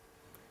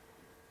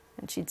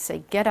 And she'd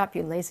say, "Get up,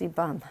 you lazy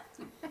bum."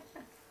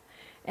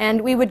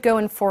 And we would go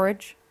and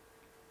forage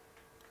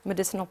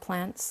medicinal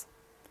plants.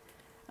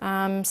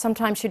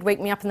 Sometimes she'd wake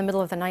me up in the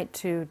middle of the night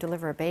to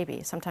deliver a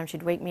baby. Sometimes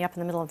she'd wake me up in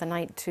the middle of the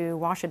night to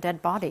wash a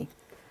dead body.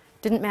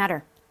 Didn't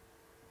matter.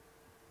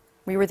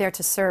 We were there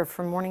to serve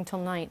from morning till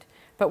night.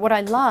 But what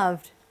I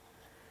loved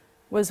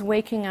was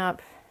waking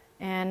up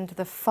and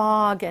the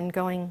fog and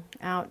going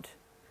out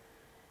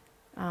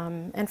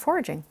and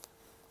foraging.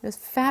 It was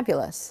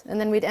fabulous. And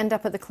then we'd end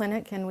up at the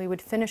clinic and we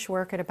would finish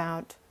work at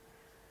about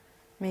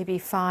maybe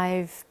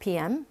 5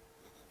 p.m.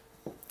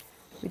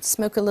 We'd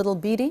smoke a little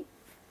bidi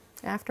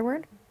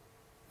afterward.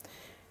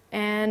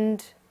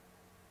 And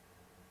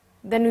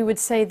then we would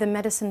say the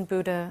medicine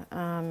Buddha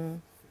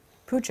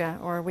puja,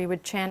 or we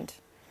would chant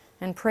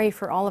and pray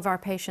for all of our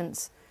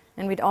patients.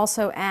 And we'd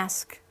also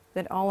ask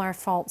that all our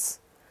faults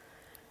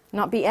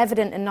not be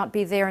evident and not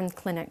be there in the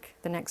clinic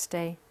the next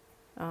day.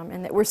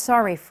 And that we're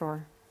sorry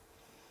for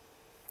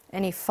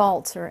any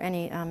faults or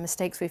any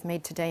mistakes we've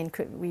made today, and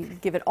could we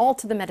give it all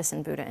to the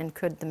medicine Buddha, and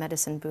could the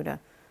medicine Buddha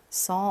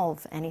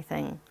solve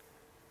anything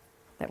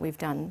that we've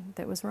done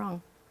that was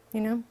wrong?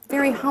 You know,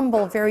 very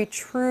humble, very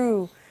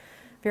true,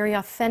 very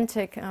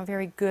authentic,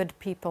 very good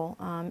people.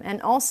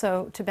 And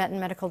also Tibetan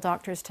medical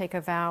doctors take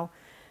a vow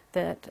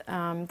that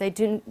they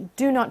do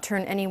not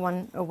turn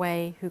anyone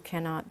away who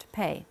cannot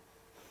pay.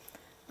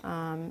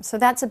 So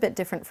that's a bit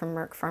different from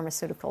Merck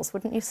Pharmaceuticals,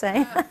 wouldn't you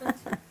say?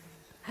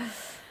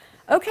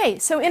 Okay,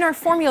 so in our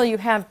formula you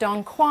have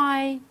Dong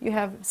Quai, you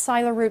have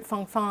Sila root,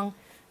 Fang Fang,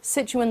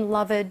 Sichuan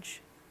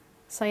lovage,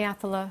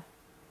 Cyathala,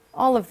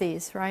 all of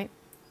these, right?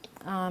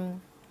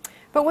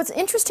 But what's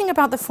interesting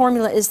about the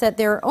formula is that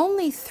there are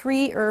only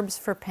 3 herbs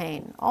for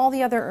pain. All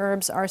the other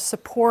herbs are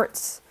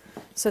supports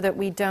so that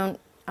we don't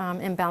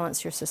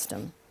imbalance your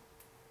system.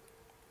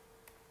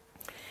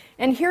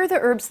 And here are the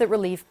herbs that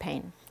relieve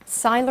pain.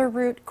 Sila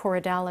root,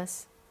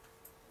 Corydalis,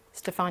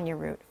 Stephania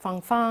root,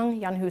 Fang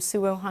Fang, Yanhu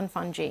Suo, Han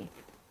Fan Ji.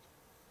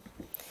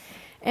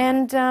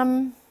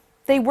 And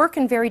they work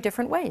in very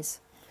different ways.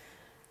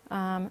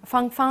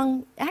 Fang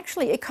Fang,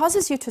 actually, it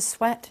causes you to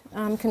sweat,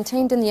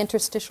 contained in the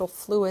interstitial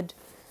fluid,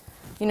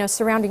 you know,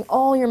 surrounding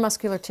all your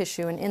muscular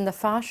tissue and in the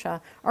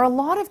fascia are a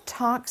lot of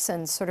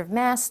toxins, sort of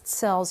mast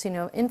cells, you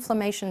know,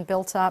 inflammation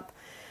built up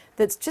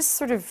that's just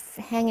sort of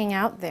hanging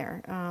out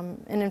there.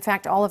 And in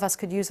fact, all of us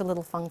could use a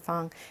little Fang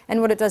Fang.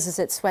 And what it does is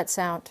it sweats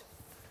out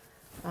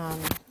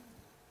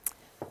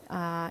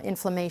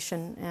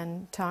inflammation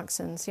and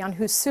toxins.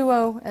 Yanhu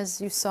Suo,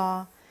 as you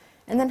saw.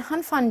 And then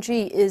Han Fan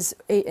Ji is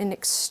an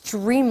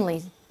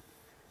extremely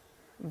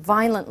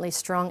violently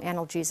strong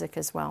analgesic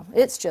as well.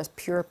 It's just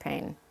pure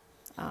pain.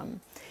 I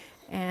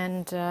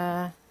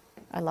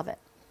love it.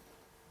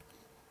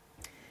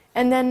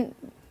 And then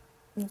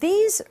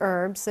these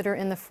herbs that are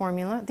in the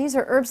formula, these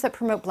are herbs that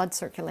promote blood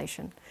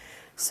circulation.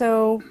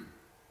 So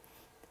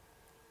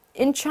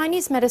in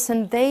Chinese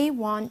medicine, they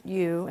want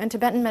you, and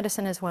Tibetan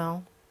medicine as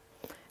well,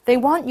 they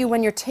want you,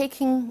 when you're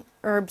taking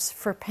herbs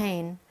for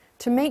pain,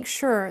 to make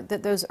sure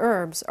that those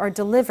herbs are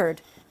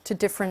delivered to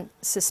different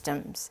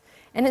systems.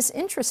 And it's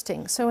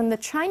interesting. So in the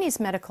Chinese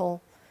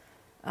medical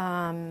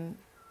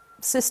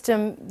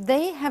system,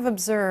 they have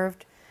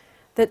observed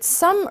that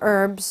some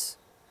herbs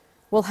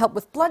will help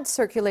with blood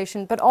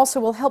circulation, but also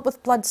will help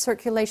with blood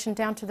circulation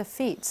down to the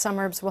feet. Some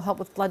herbs will help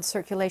with blood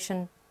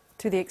circulation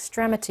to the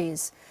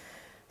extremities.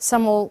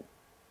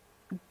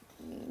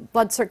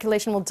 Blood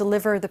circulation will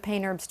deliver the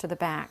pain herbs to the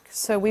back.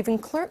 So we've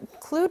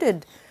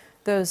included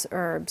those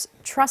herbs,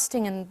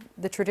 trusting in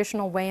the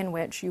traditional way in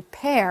which you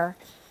pair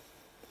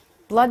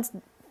blood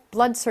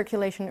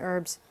circulation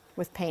herbs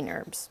with pain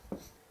herbs.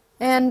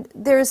 And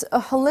there's a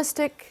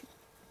holistic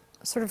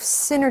sort of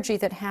synergy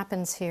that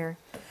happens here,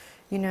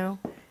 you know.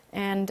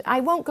 And I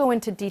won't go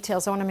into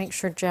details. I want to make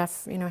sure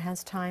Jeff, you know,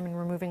 has time and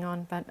we're moving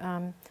on. But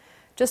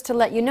just to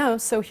let you know,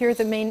 so here are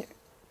the main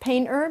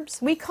pain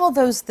herbs. We call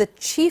those the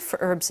chief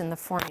herbs in the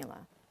formula.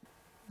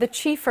 The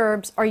chief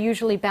herbs are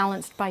usually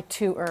balanced by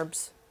 2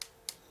 herbs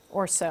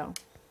or so.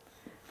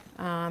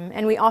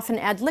 And we often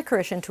add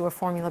licorice into a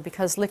formula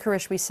because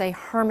licorice, we say,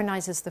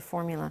 harmonizes the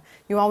formula.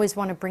 You always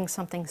want to bring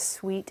something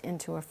sweet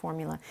into a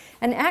formula.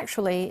 And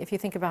actually, if you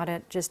think about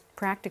it just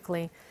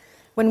practically,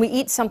 when we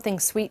eat something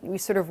sweet, we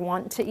sort of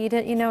want to eat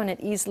it, you know, and it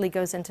easily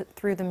goes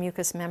through the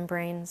mucous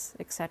membranes,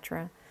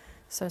 etc.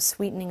 So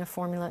sweetening a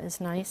formula is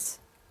nice.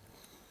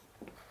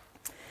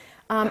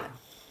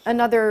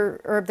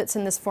 Another herb that's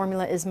in this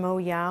formula is mo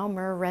yao,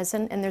 myrrh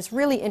resin, and there's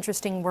really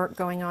interesting work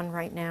going on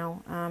right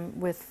now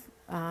with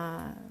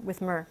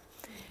myrrh.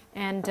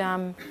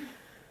 And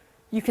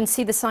You can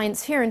see the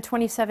science here in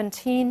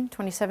 2017,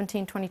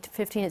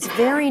 2015. It's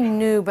very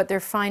new, but they're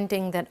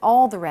finding that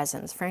all the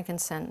resins,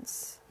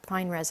 frankincense,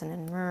 pine resin,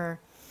 and myrrh,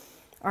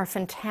 are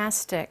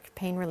fantastic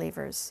pain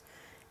relievers.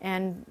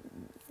 And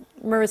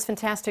myrrh is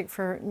fantastic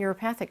for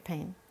neuropathic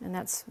pain, and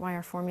that's why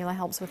our formula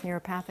helps with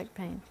neuropathic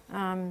pain.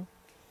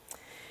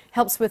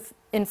 Helps with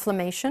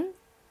inflammation,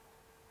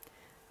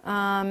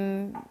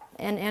 and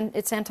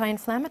it's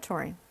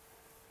anti-inflammatory,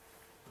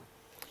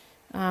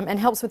 and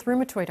helps with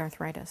rheumatoid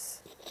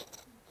arthritis.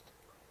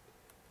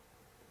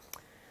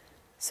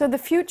 So the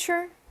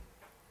future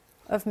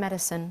of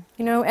medicine,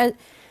 you know,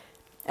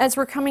 as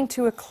we're coming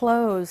to a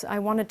close, I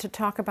wanted to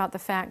talk about the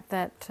fact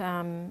that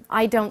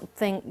I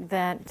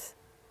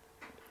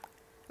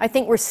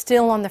think we're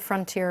still on the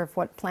frontier of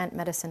what plant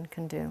medicine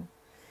can do.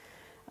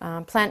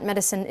 Plant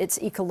medicine, it's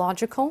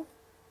ecological,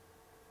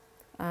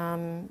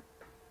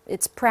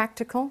 it's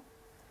practical,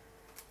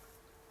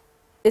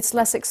 it's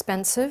less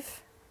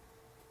expensive,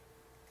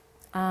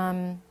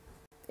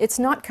 it's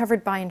not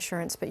covered by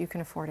insurance, but you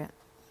can afford it,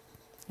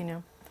 you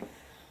know.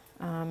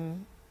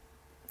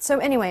 So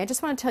anyway, I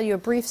just want to tell you a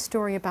brief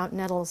story about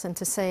nettles and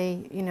to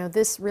say, you know,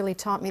 this really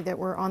taught me that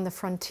we're on the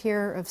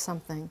frontier of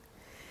something.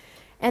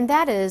 And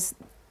that is,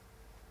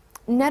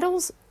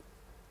 nettles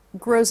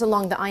grows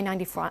along the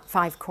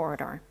I-95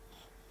 corridor.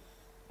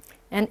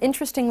 And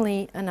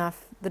interestingly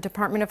enough, the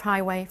Department of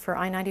Highway for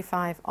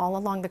I-95, all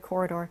along the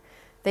corridor,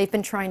 they've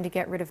been trying to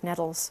get rid of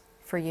nettles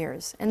for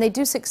years. And they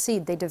do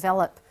succeed. They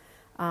develop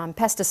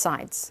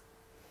pesticides.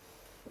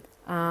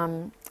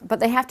 But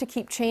they have to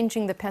keep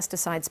changing the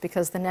pesticides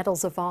because the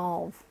nettles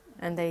evolve.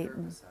 And they...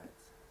 Herbicides.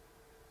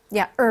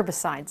 Yeah,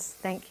 herbicides.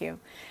 Thank you.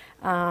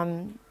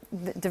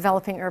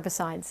 Developing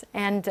herbicides.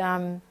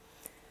 And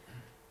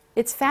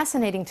it's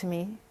fascinating to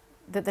me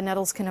that the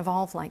nettles can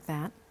evolve like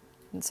that.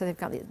 And so they've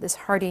got this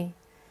hardy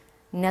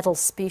nettle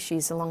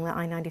species along the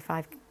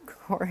I-95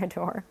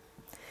 corridor.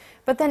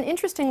 But then,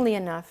 interestingly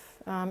enough,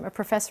 a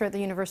professor at the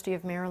University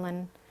of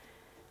Maryland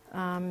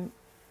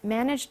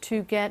managed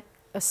to get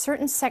a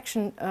certain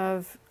section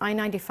of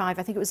I-95, I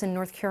think it was in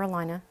North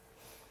Carolina,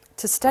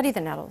 to study the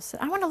nettles.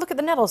 I want to look at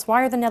the nettles.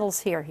 Why are the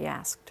nettles here, he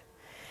asked.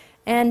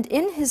 And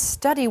in his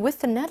study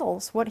with the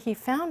nettles, what he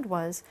found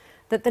was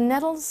that the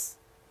nettles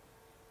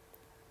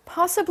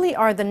possibly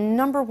are the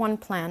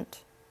 #1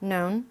 plant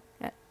known,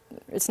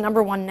 it's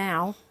 #1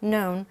 now,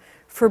 known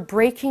for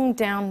breaking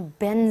down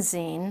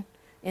benzene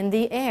in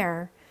the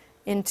air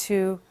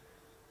into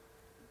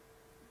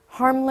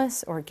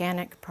harmless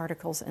organic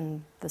particles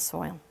in the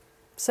soil.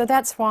 So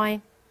that's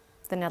why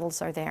the nettles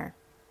are there.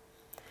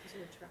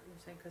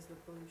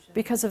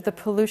 Because of the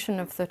pollution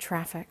of the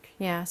traffic,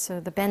 yeah, so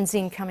the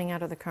benzene coming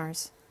out of the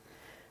cars.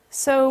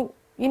 So,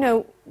 you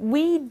know,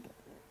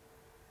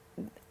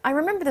 I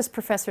remember this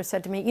professor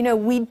said to me, you know,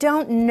 we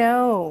don't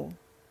know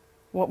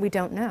what we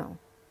don't know.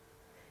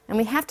 And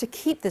we have to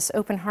keep this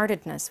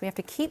open-heartedness. We have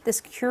to keep this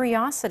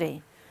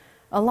curiosity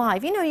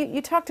alive. You know,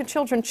 you talk to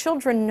children,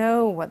 children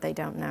know what they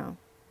don't know,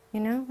 you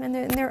know, and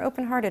they're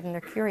open-hearted and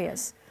they're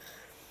curious.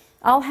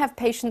 I'll have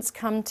patients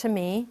come to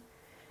me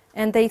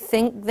and they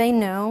think they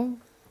know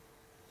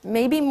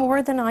maybe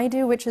more than I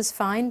do, which is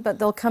fine, but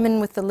they'll come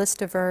in with the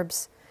list of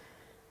herbs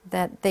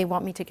that they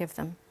want me to give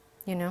them,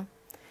 you know,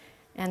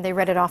 and they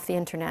read it off the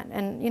internet.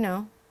 And, you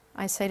know,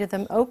 I say to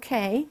them,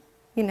 okay,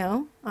 you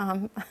know,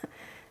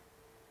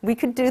 we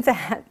could do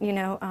that, you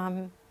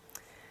know.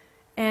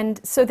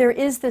 And so there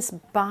is this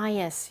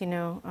bias, you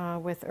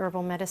know, with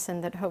herbal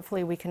medicine that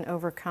hopefully we can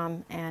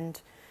overcome, and,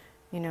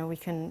 you know, we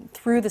can,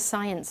 through the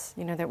science,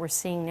 you know, that we're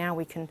seeing now,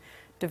 we can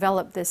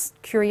develop this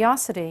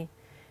curiosity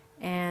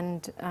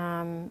and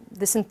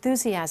this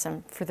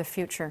enthusiasm for the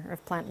future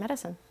of plant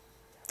medicine.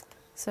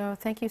 So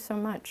thank you so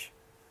much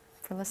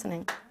for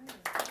listening.